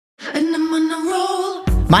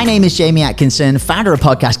My name is Jamie Atkinson, founder of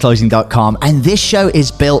podcastclosing.com, and this show is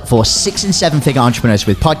built for 6 and 7 figure entrepreneurs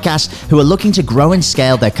with podcasts who are looking to grow and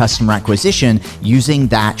scale their customer acquisition using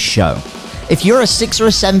that show. If you're a 6 or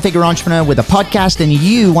a 7 figure entrepreneur with a podcast and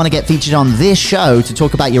you want to get featured on this show to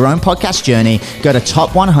talk about your own podcast journey, go to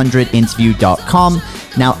top100interview.com.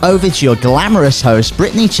 Now over to your glamorous host,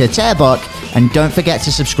 Brittany Chatterbach, and don't forget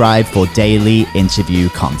to subscribe for daily interview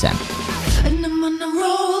content.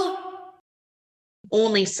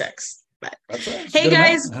 Only 6. But right. Hey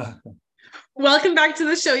guys, welcome back to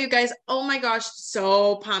the show, you guys. Oh my gosh,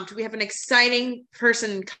 so pumped. We have an exciting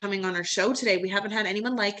person coming on our show today. We haven't had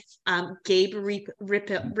anyone like Gabe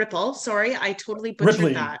Ripple. Sorry, I totally butchered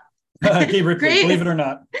Ripley. that. Gabe Ripley, believe it or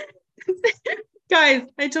not. Guys,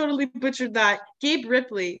 I totally butchered that. Gabe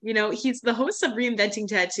Ripley, he's the host of Reinventing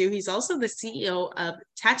Tattoo. He's also the CEO of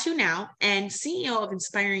Tattoo Now and CEO of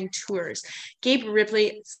Inspiring Tours. Gabe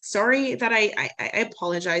Ripley, sorry that I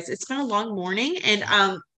apologize. It's been a long morning, and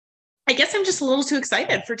I guess I'm just a little too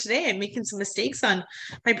excited for today. I'm making some mistakes on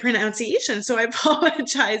my pronunciation, so I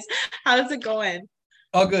apologize. How's it going?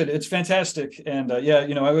 Oh, good. It's fantastic. And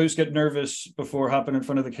I always get nervous before hopping in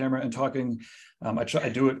front of the camera and talking. I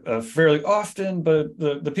do it fairly often, but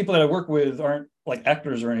the people that I work with aren't like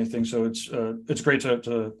actors or anything. So it's great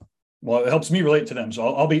to it helps me relate to them. So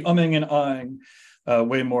I'll be umming and ahhing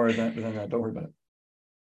way more than that. Don't worry about it.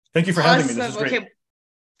 Thank you for having me. This is great. Okay.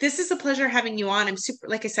 This is a pleasure having you on. I'm super,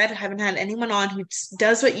 like I said, I haven't had anyone on who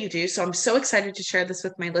does what you do. So I'm so excited to share this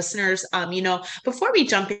with my listeners. Before we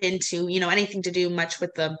jump into, anything to do much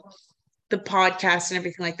with the podcast and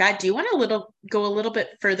everything like that, do you want to go a little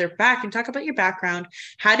bit further back and talk about your background?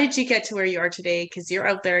 How did you get to where you are today? Because you're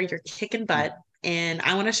out there, you're kicking butt, and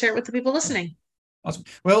I want to share it with the people listening. Awesome.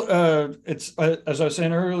 Well, it's as I was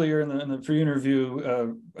saying earlier in the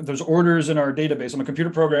pre-interview, there's orders in our database. I'm a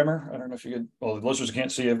computer programmer. I don't know if the listeners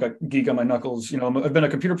can't see. I've got geek on my knuckles. I've been a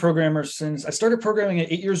computer programmer since I started programming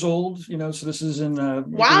at 8 years old. So this is in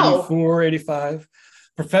 84, 85.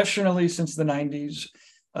 Professionally since the 90s.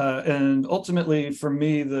 And ultimately, for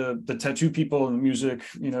me, the tattoo people and the music,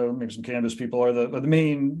 maybe some canvas people are the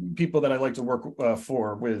main people that I like to work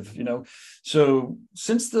with. So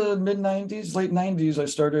since the mid 90s, late 90s, I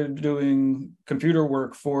started doing computer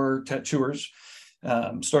work for tattooers.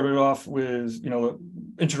 Started off with,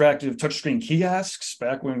 interactive touchscreen kiosks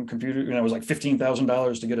back when computer, it was like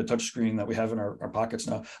 $15,000 to get a touchscreen that we have in our pockets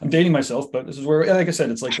now. I'm dating myself, but this is where, like I said,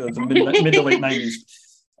 it's like the mid to late 90s.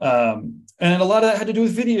 And a lot of that had to do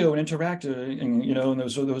with video and interactive, and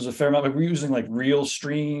there was a fair amount. Like, we're using like Real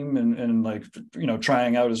Stream and like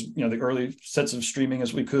trying out as the early sets of streaming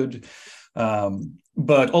as we could.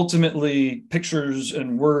 But ultimately, pictures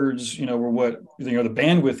and words, were what the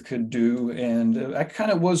bandwidth could do, and that kind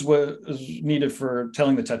of was what was needed for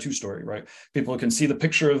telling the tattoo story. Right? People can see the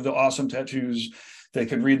picture of the awesome tattoos; they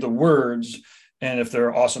could read the words, and if there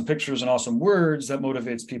are awesome pictures and awesome words, that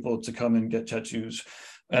motivates people to come and get tattoos.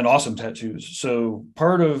 And awesome tattoos. So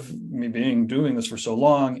part of me doing this for so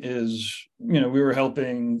long is, we were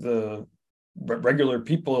helping the regular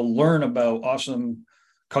people learn about awesome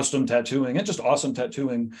custom tattooing and just awesome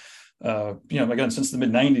tattooing. Again, since the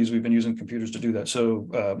mid 90s, we've been using computers to do that. So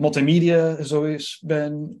multimedia has always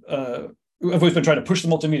been, I've always been trying to push the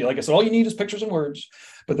multimedia. Like I said, all you need is pictures and words,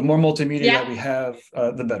 but the more multimedia that we have,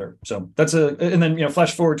 the better. So and then,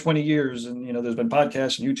 flash forward 20 years and, there's been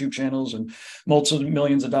podcasts and YouTube channels and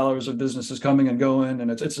multi-millions of dollars of businesses coming and going. And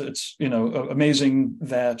it's amazing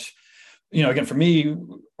that, again, for me,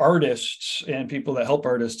 artists and people that help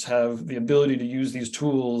artists have the ability to use these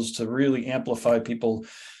tools to really amplify people,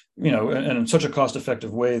 and in such a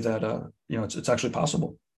cost-effective way that, it's actually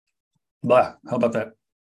possible. How about that?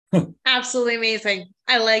 Absolutely amazing.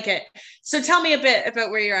 I like it. So tell me a bit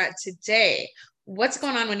about where you're at today. What's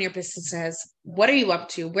going on in your businesses? What are you up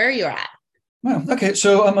to? Where are you at? Well, okay.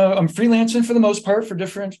 So I'm freelancing for the most part for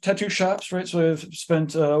different tattoo shops, right? So I've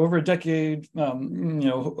spent over a decade,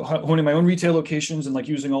 honing my own retail locations and like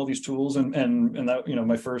using all these tools and that,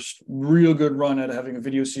 my first real good run at having a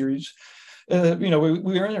video series. We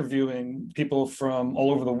are interviewing people from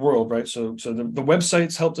all over the world, right? So the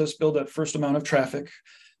websites helped us build that first amount of traffic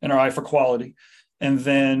and our eye for quality. And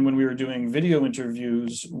then when we were doing video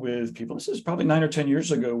interviews with people, this is probably 9 or 10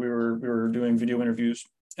 years ago, we were doing video interviews.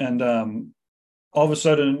 And all of a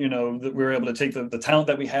sudden, that we were able to take the talent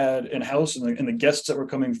that we had in-house and the guests that were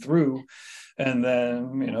coming through, and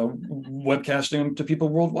then, webcasting them to people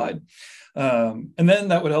worldwide. And then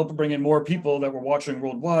that would help bring in more people that were watching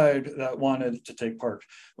worldwide that wanted to take part,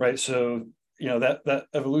 right? So, that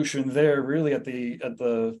evolution there really at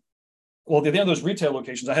the well, the end of those retail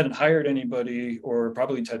locations, I hadn't hired anybody or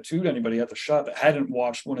probably tattooed anybody at the shop that hadn't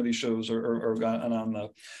watched one of these shows or gotten on the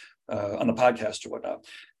podcast or whatnot.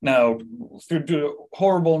 Now, through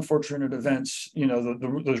horrible, unfortunate events,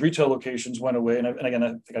 those retail locations went away. And again, I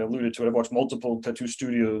think I alluded to it. I've watched multiple tattoo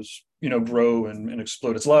studios, grow and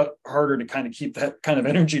explode. It's a lot harder to kind of keep that kind of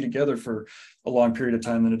energy together for a long period of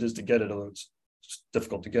time than it is to get it, although it's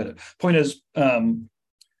difficult to get it. Point is,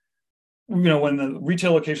 when the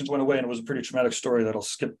retail locations went away, and it was a pretty traumatic story that I'll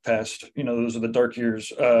skip past, those are the dark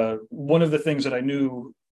years. One of the things that I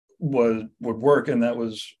knew would work and that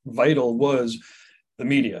was vital was the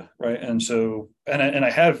media, right? And so, and I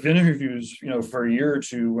have interviews, for a year or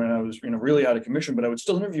two when I was, really out of commission, but I would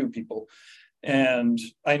still interview people. And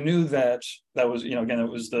I knew that was, again, it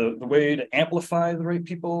was the way to amplify the right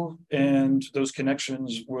people, and those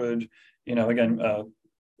connections would,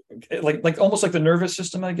 like almost like the nervous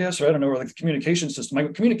system, I guess, or I don't know, or like the communication system.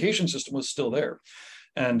 My communication system was still there.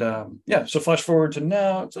 And so flash forward to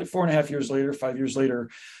now, it's like 4.5 years later, 5 years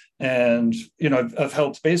later. And, I've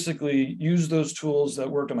helped basically use those tools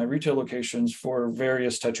that worked on my retail locations for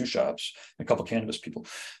various tattoo shops, a couple cannabis people.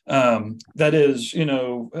 That is,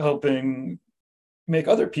 helping make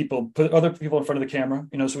other people, put other people in front of the camera.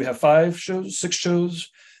 So we have 6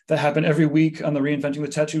 shows that happen every week on the Reinventing the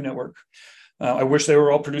Tattoo Network. I wish they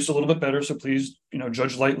were all produced a little bit better. So please,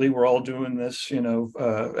 judge lightly. We're all doing this,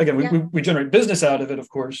 again, we generate business out of it, of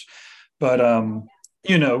course, but,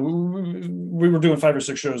 we were doing 5 or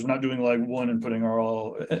 6 shows. We're not doing like one and putting our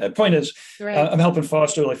all. Point is, right. I'm helping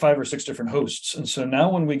foster like 5 or 6 different hosts. And so now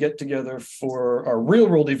when we get together for our real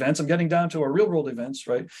world events, I'm getting down to our real world events,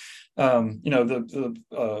 right?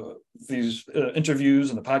 These interviews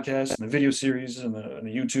and the podcasts and the video series and the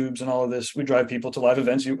YouTubes and all of this, we drive people to live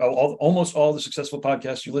events. Almost all the successful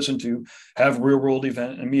podcasts you listen to have real world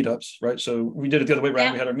event and meetups, right? So we did it the other way around.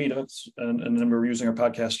 Yeah. We had our meetups and then we were using our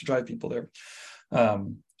podcast to drive people there.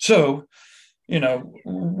 Now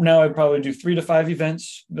I probably do 3 to 5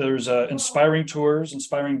 events. There's inspiring tours,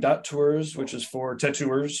 inspiring.tours, which is for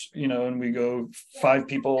tattooers, and we go 5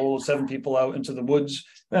 people, 7 people out into the woods,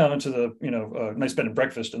 into the, nice bed and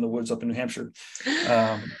breakfast in the woods up in New Hampshire.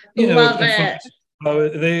 Love it.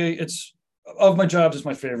 It's of my jobs, it's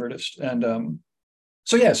my favoriteest. And,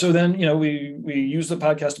 so then, we use the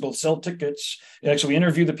podcast to both sell tickets. Actually, we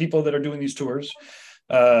interview the people that are doing these tours.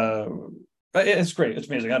 It's great. It's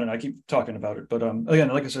amazing. I don't know. I keep talking about it, but again,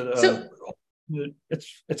 like I said,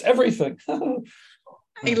 it's everything.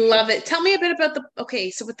 I love it. Tell me a bit about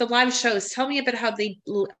so with the live shows, tell me about how they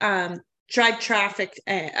drive traffic,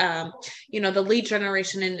 the lead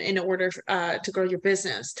generation in order to grow your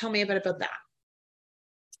business. Tell me a bit about that.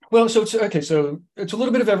 Well, so it's a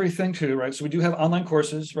little bit of everything too, right? So we do have online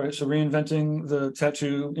courses, right? So Reinventing the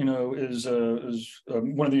Tattoo, is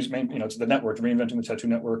one of these main, it's the network, Reinventing the Tattoo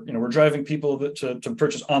Network. We're driving people to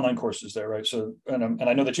purchase online courses there, right? So, and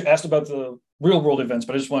I know that you asked about the real world events,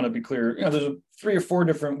 but I just want to be clear. There's 3 or 4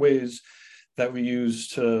 different ways that we use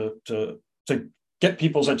to get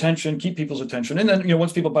people's attention, keep people's attention, and then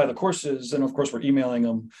once people buy the courses, then of course we're emailing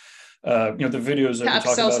them. The videos that we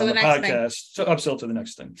talk about on the podcast to upsell to the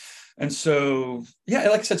next thing. And so, like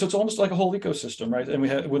I said, so it's almost like a whole ecosystem, right? And we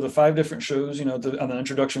have with the 5 different shows, on the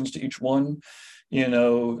introductions to each one,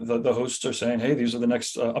 the hosts are saying, hey, these are the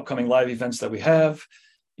next upcoming live events that we have,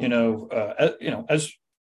 as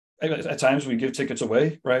at times we give tickets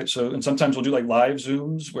away, right? So, and sometimes we'll do like live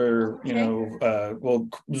Zooms where, we'll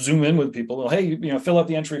Zoom in with people. Well, hey, fill out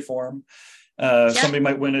the entry form. Somebody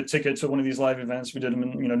might win a ticket to one of these live events. We did them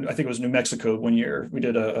in, I think it was New Mexico one year. We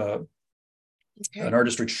did an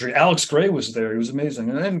artistry retreat. Alex Gray was there. He was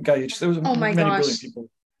amazing. And then there was many brilliant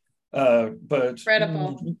people. But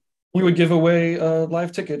incredible. We would give away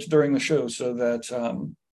live tickets during the show so that,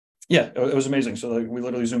 it was amazing. So like we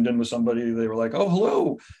literally Zoomed in with somebody. They were like, oh,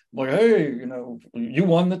 hello. I'm like, hey, you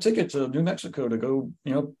won the ticket to New Mexico to go,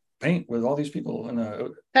 paint with all these people. And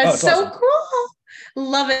that's so awesome. Cool.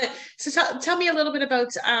 Love it. So tell me a little bit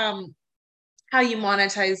about how you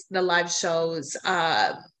monetize the live shows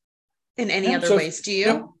in any other ways. Do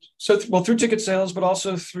you? Through ticket sales, but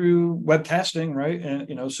also through webcasting, right? And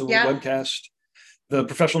we webcast the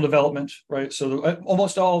professional development, right? So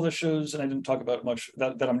almost all of the shows, and I didn't talk about it much,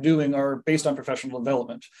 that I'm doing are based on professional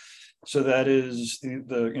development. So that is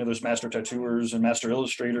there's master tattooers and master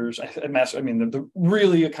illustrators, the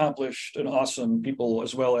really accomplished and awesome people,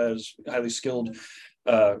 as well as highly skilled.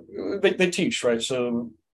 They teach, right?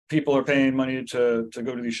 So people are paying money to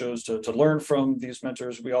go to these shows to learn from these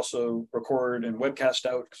mentors. We also record and webcast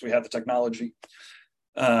out because we have the technology.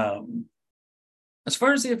 As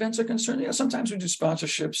far as the events are concerned, sometimes we do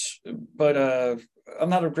sponsorships, but I'm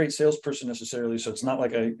not a great salesperson necessarily, so it's not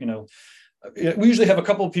like we usually have a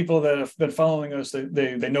couple of people that have been following us.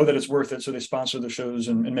 They know that it's worth it, so they sponsor the shows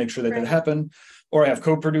and make sure that Right. that happen. Or I have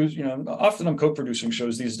co-produce. Often I'm co-producing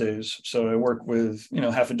shows these days, so I work with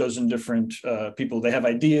half a dozen different people. They have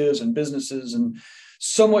ideas and businesses and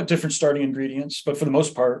somewhat different starting ingredients, but for the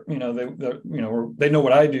most part, they know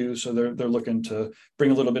what I do, so they're looking to bring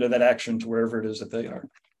a little bit of that action to wherever it is that they are.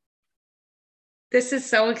 This is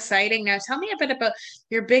so exciting. Now, tell me a bit about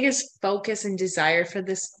your biggest focus and desire for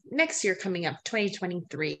this next year coming up,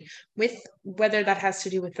 2023, with whether that has to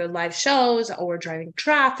do with the live shows or driving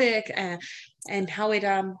traffic, and how it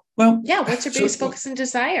what's your biggest focus and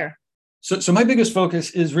desire? So my biggest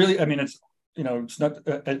focus is really, it's not,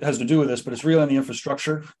 it has to do with this, but it's really on the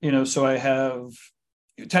infrastructure. So I have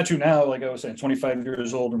Tattoo Now, like I was saying, 25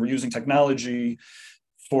 years old, and we're using technology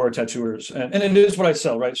for tattooers, and it is what I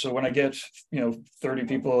sell, right? So when I get 30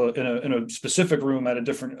 people in a specific room at a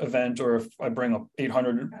different event, or if I bring up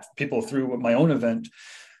 800 people through my own event,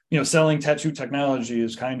 selling tattoo technology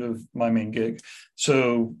is kind of my main gig.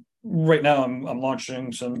 So right now I'm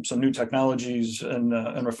launching some new technologies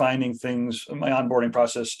and refining things in my onboarding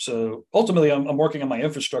process. So ultimately I'm working on my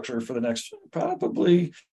infrastructure for the next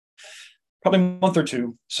probably a month or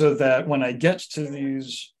two, so that when I get to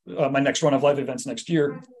these my next run of live events next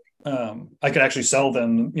year, I could actually sell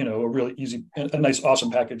them a really easy, a nice, awesome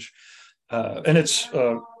package. And it's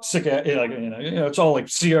sick at it's all like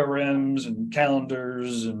CRMs and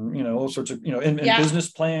calendars and all sorts of and business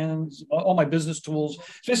plans, all my business tools.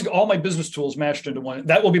 It's basically all my business tools mashed into one.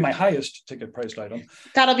 That will be my highest ticket priced item.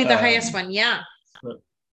 That'll be the highest one. Yeah.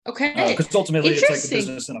 Okay. Because ultimately it's like a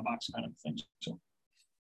business in a box kind of thing. So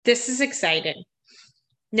this is exciting.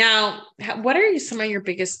 Now, what are some of your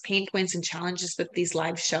biggest pain points and challenges with these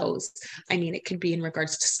live shows? I mean, it could be in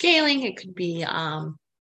regards to scaling. It could be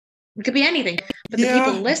anything. But the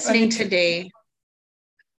people listening today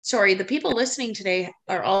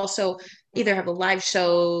are also either have a live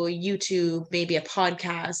show, YouTube, maybe a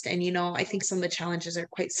podcast. And, I think some of the challenges are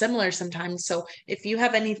quite similar sometimes. So if you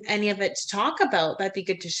have any of it to talk about, that'd be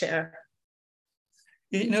good to share.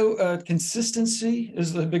 Consistency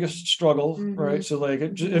is the biggest struggle, right? So like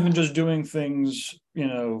even just doing things,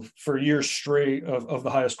 for years straight of the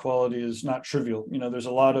highest quality is not trivial. There's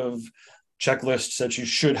a lot of checklists that you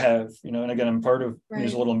should have, and again, I'm part of,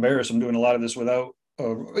 it's a little embarrassed. I'm doing a lot of this without,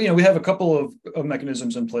 we have a couple of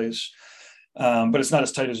mechanisms in place, but it's not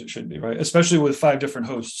as tight as it should be, right? Especially with 5 different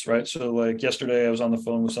hosts, right? So like yesterday I was on the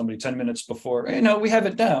phone with somebody 10 minutes before, we have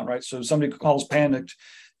it down, right? So somebody calls panicked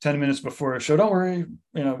 10 minutes before a show, don't worry,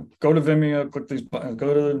 go to Vimeo, click these buttons,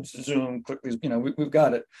 go to Zoom, click these, we've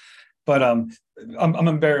got it. But I'm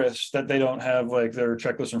embarrassed that they don't have like their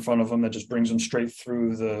checklist in front of them that just brings them straight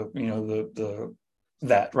through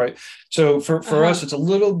that, right? So for us, it's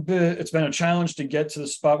it's been a challenge to get to the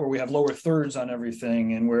spot where we have lower thirds on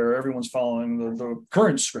everything and where everyone's following the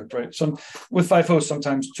current script, right? With 5 hosts,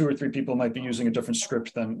 sometimes 2 or 3 people might be using a different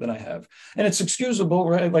script than I have. And it's excusable,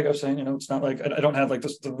 right? Like I was saying, it's not like I don't have like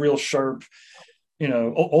the real sharp,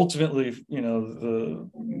 ultimately,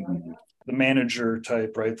 the manager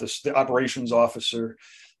type, right? The operations officer,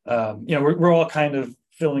 we're all kind of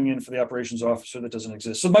filling in for the operations officer that doesn't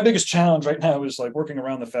exist. So my biggest challenge right now is like working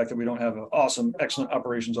around the fact that we don't have an awesome, excellent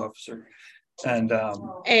operations officer. And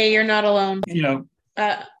hey, you're not alone. No,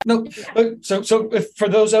 but so if for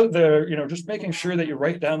those out there, just making sure that you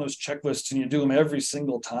write down those checklists and you do them every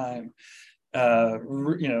single time,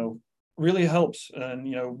 really helps. And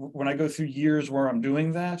when I go through years where I'm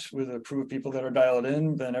doing that with a crew of people that are dialed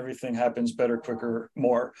in, then everything happens better, quicker,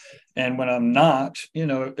 more. And when I'm not,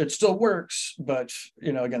 it still works, but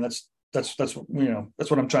again, that's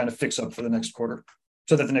what I'm trying to fix up for the next quarter,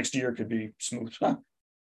 so that the next year could be smooth.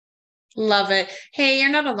 Love it. Hey,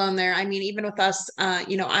 you're not alone there. I mean, even with us,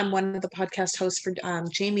 I'm one of the podcast hosts for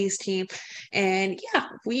Jamie's team, and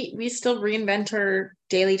we still reinvent our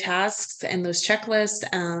daily tasks and those checklists.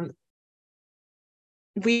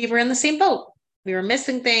 We were in the same boat. We were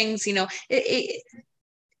missing things,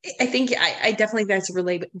 I think I definitely think that's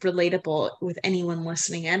relatable with anyone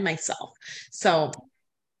listening and myself. So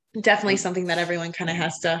definitely something that everyone kind of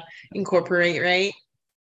has to incorporate, right?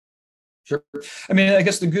 Sure. I mean, I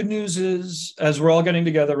guess the good news is, as we're all getting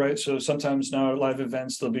together, right? So sometimes now at live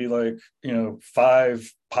events, there'll be like,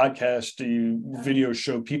 5 podcast video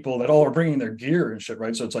show people that all are bringing their gear and shit,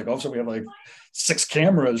 right? So it's like, also we have like 6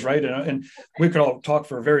 cameras, right? And we could all talk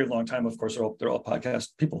for a very long time. Of course, they're all podcast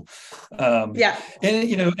people.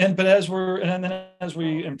 And but as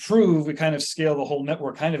we improve, we kind of scale the whole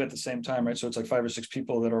network kind of at the same time, right? So it's like 5 or 6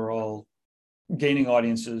 people that are all gaining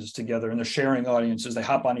audiences together, and they're sharing audiences. They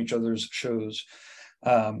hop on each other's shows.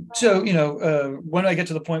 So, when I get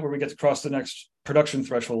to the point where we get to cross the next production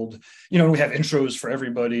threshold, we have intros for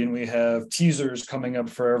everybody, and we have teasers coming up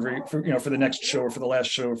for the next show, or for the last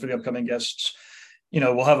show, or for the upcoming guests.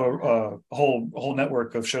 We'll have a whole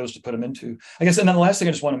network of shows to put them into, I guess. And then the last thing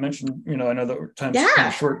I just want to mention, I know that time's kind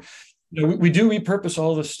of short. We do repurpose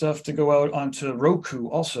all this stuff to go out onto Roku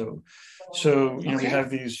also. So, we have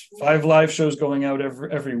these 5 live shows going out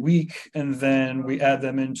every week, and then we add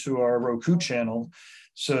them into our Roku channel,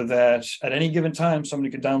 so that at any given time, somebody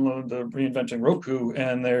could download the Reinventing Roku,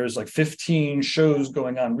 and there's like 15 shows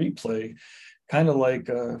going on replay, kind of like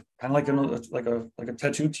a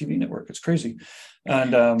tattoo TV network. It's crazy.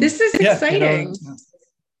 And this is exciting.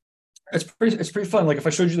 It's pretty fun. Like, if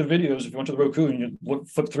I showed you the videos, if you went to the Roku and you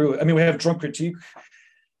flip through it, I mean, we have Drunk Critique.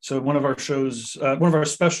 So one of our shows, one of our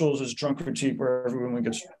specials is Drunk Critique, where everyone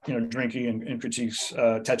gets, drinking and critiques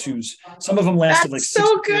tattoos. Some of them lasted like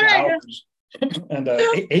 6 hours. And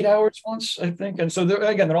 8 hours once, I think. And so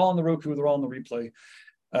they're all on the Roku, they're all on the replay.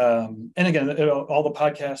 And again, all the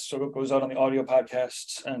podcasts, so it goes out on the audio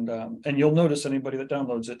podcasts, and you'll notice, anybody that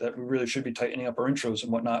downloads it, that we really should be tightening up our intros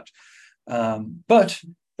and whatnot. But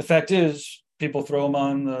the fact is, people throw them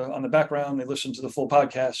on the background, they listen to the full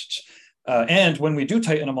podcasts. And when we do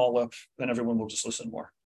tighten them all up, then everyone will just listen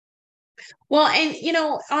more. Well, and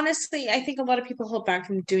honestly, I think a lot of people hold back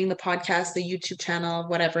from doing the podcast, the YouTube channel,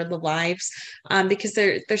 whatever, the lives, because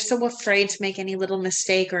they're so afraid to make any little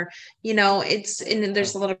mistake, or and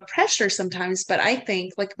there's a lot of pressure sometimes. But I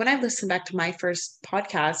think, like, when I listen back to my first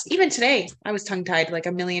podcast, even today, I was tongue-tied like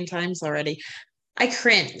a million times already. I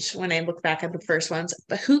cringe when I look back at the first ones,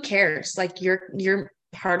 but who cares? Like, you're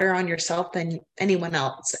harder on yourself than anyone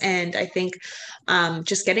else, and I think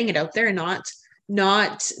just getting it out there, and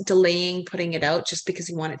not delaying putting it out just because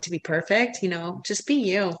you want it to be perfect, just be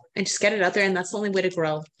you and just get it out there. And that's the only way to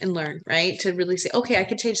grow and learn, right? To really say, okay, I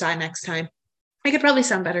could change that next time. I could probably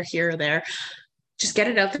sound better here or there. Just get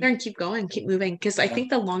it out there and keep going, keep moving. Because I think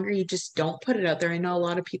the longer you just don't put it out there, I know a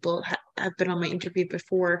lot of people have been on my interview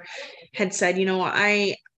before, had said,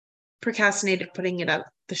 I procrastinated putting it up,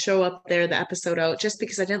 the show up there, the episode out, just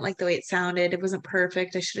because I didn't like the way it sounded. It wasn't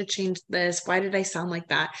perfect. I should have changed this. Why did I sound like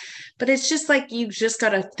that? But it's just like, you just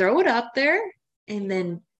got to throw it up there and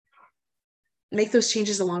then make those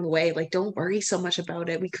changes along the way. Like, don't worry so much about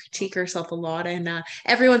it. We critique ourselves a lot, and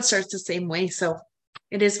everyone starts the same way. So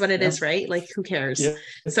it is what it is, right? Like, who cares? Yeah.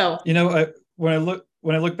 So,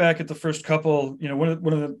 when I look back at the first couple, one of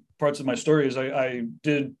the parts of my story is I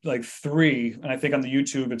did like 3, and I think on the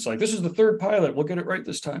YouTube it's like, this is the 3rd pilot, we'll get it right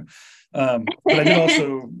this time. But I did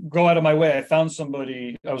also go out of my way. I found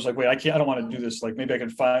somebody. I was like, wait, I don't want to do this. Like, maybe I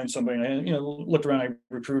could find somebody. And I, looked around. I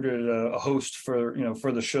recruited a host for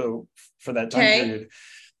the show for that time period.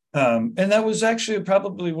 And that was actually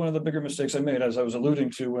probably one of the bigger mistakes I made, as I was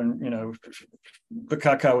alluding to, when the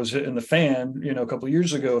caca was hitting the fan, a couple of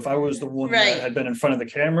years ago. If I was the one that had been in front of the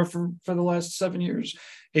camera for the last 7 years,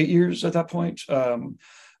 8 years at that point,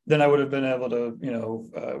 then I would have been able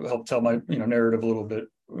to help tell my narrative a little bit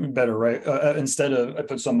better, right? Instead of, I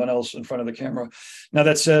put someone else in front of the camera. Now,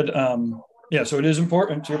 that said, so it is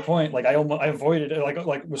important, to your point. Like, I avoided it,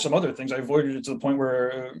 like with some other things, I avoided it to the point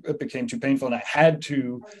where it became too painful, and I had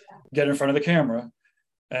to get in front of the camera.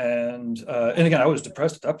 And again, I was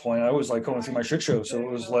depressed at that point. I was like going through my shit show. So it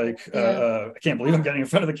was like, I can't believe I'm getting in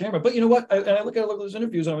front of the camera. But you know what? I look at those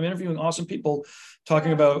interviews, and I'm interviewing awesome people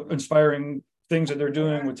talking about inspiring things that they're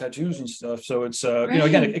doing with tattoos and stuff. So it's,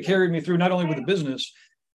 again, it carried me through, not only with the business,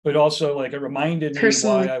 but also, like, it reminded me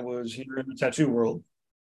why I was here in the tattoo world.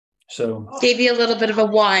 So gave you a little bit of a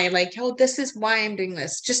why, like, oh, this is why I'm doing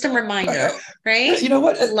this. Just a reminder, right? You know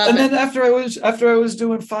what? Then after I was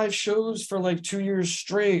doing 5 shows for like 2 years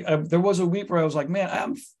straight, there was a week where I was like,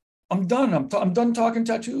 man, I'm done. I'm done talking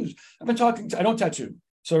tattoos. I don't tattoo.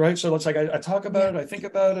 So it's like, I talk about it, I think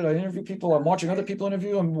about it, I interview people, I'm watching other people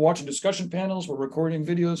interview, I'm watching discussion panels, we're recording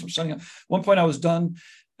videos, I'm sending out. One point I was done.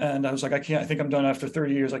 And I was like, I think I'm done after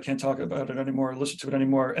 30 years. I can't talk about it anymore, listen to it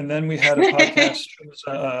anymore. And then we had a podcast, it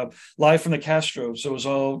was live from the Castro. So it was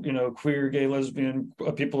all, queer, gay, lesbian,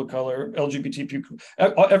 people of color, LGBT,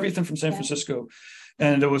 everything from San Francisco.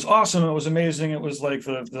 And it was awesome. It was amazing. It was like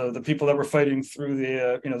the people that were fighting through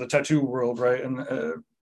the tattoo world, right? And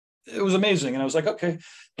it was amazing. And I was like, okay,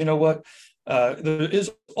 you know what? There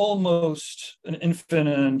is almost an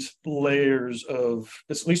infinite layers of,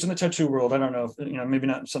 at least in the tattoo world. I don't know, maybe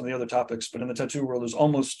not in some of the other topics, but in the tattoo world, there's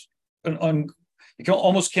almost you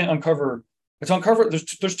almost can't uncover. It's uncovered.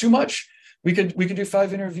 There's too much. We could do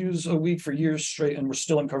 5 interviews a week for years straight, and we're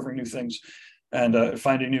still uncovering new things, and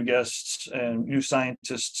finding new guests and new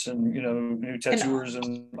scientists and new tattooers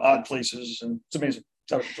and odd places, and it's amazing.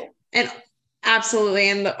 It's out of control. And absolutely.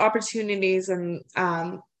 And the opportunities and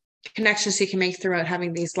connections you can make throughout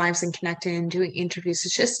having these lives and connecting and doing interviews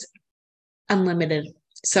is just unlimited.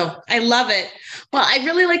 So I love it. Well, I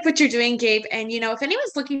really like what you're doing, Gabe. And, if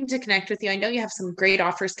anyone's looking to connect with you, I know you have some great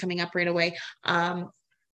offers coming up right away.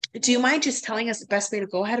 Do you mind just telling us the best way to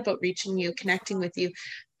go ahead about reaching you, connecting with you,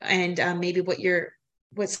 and maybe what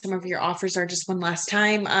some of your offers are just one last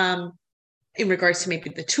time in regards to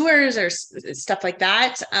maybe the tours or stuff like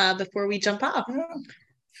that before we jump off? Yeah.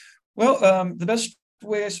 Well, the best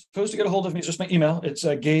way I suppose to get a hold of me is just my email. It's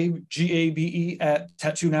Gabe, Gabe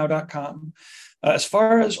 @tattoonow.com. As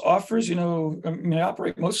far as offers, I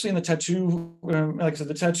operate mostly in the tattoo, like I said,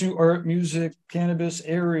 the tattoo, art, music, cannabis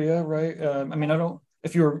area, right?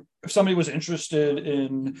 If somebody was interested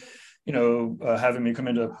in, having me come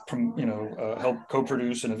in to, help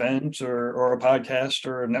co-produce an event or a podcast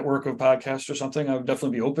or a network of podcasts or something, I would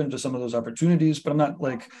definitely be open to some of those opportunities, but I'm not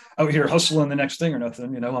like out here hustling the next thing or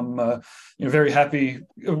nothing. I'm, very happy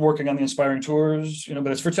working on the Inspiring Tours, but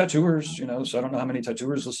it's for tattooers, so I don't know how many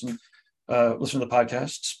tattooers listen to the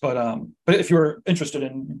podcasts, but if you're interested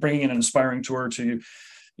in bringing in an inspiring tour to,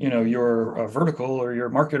 your vertical or your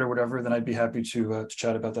market or whatever, then I'd be happy to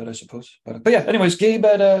chat about that, I suppose. But yeah, anyways, Gabe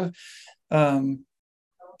at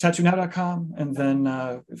tattoonow.com, and then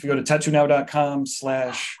if you go to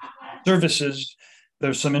tattoonow.com/services,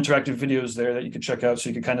 there's some interactive videos there that you can check out, so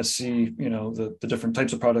you can kind of see, the different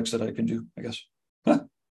types of products that I can do, I guess.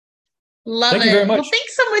 Love Thank it. you very much. Well,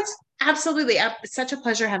 thanks so much. Absolutely. It's such a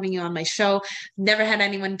pleasure having you on my show. Never had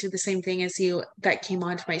anyone do the same thing as you that came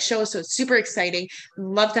onto my show. So it's super exciting.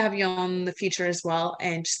 Love to have you on in the future as well.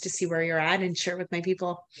 And just to see where you're at and share with my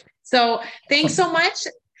people. So thanks so much.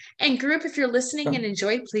 And group, if you're listening and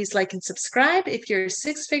enjoyed, please like and subscribe. If you're a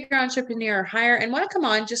 6-figure entrepreneur or higher and want to come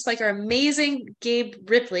on, just like our amazing Gabe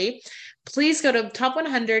Ripley, please go to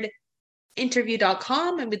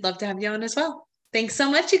top100interview.com and we'd love to have you on as well. Thanks so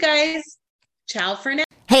much, you guys. Ciao for now.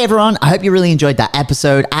 Hey everyone, I hope you really enjoyed that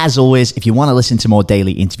episode. As always, if you want to listen to more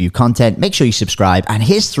daily interview content, make sure you subscribe. And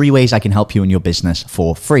here's 3 ways I can help you in your business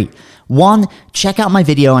for free. 1, check out my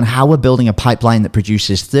video on how we're building a pipeline that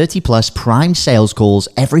produces 30 plus prime sales calls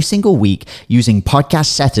every single week using podcast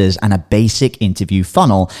setters and a basic interview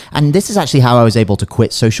funnel. And this is actually how I was able to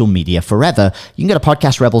quit social media forever. You can go to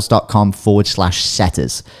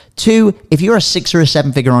podcastrebels.com/setters. 2, if you're a 6 or a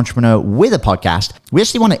 7-figure entrepreneur with a podcast, we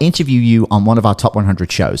actually want to interview you on one of our top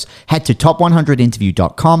 100 shows. Head to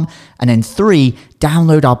top100interview.com. And then 3,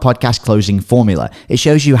 download our podcast closing formula. It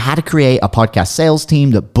shows you how to create a podcast sales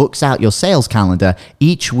team that books out your sales calendar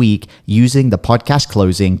each week using the podcast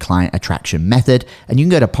closing client attraction method. And you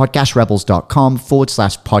can go to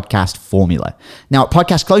podcastrebels.com/podcast formula. Now at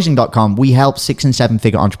podcastclosing.com, we help 6 and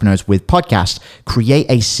 7-figure entrepreneurs with podcasts create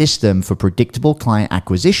a system for predictable client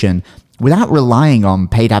acquisition without relying on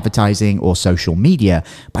paid advertising or social media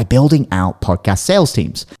by building out podcast sales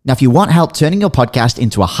teams. Now, if you want help turning your podcast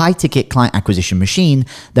into a high-ticket client acquisition machine,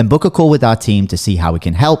 then book a call with our team to see how we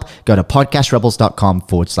can help. Go to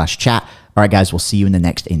podcastrebels.com/chat. All right, guys, we'll see you in the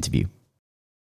next interview.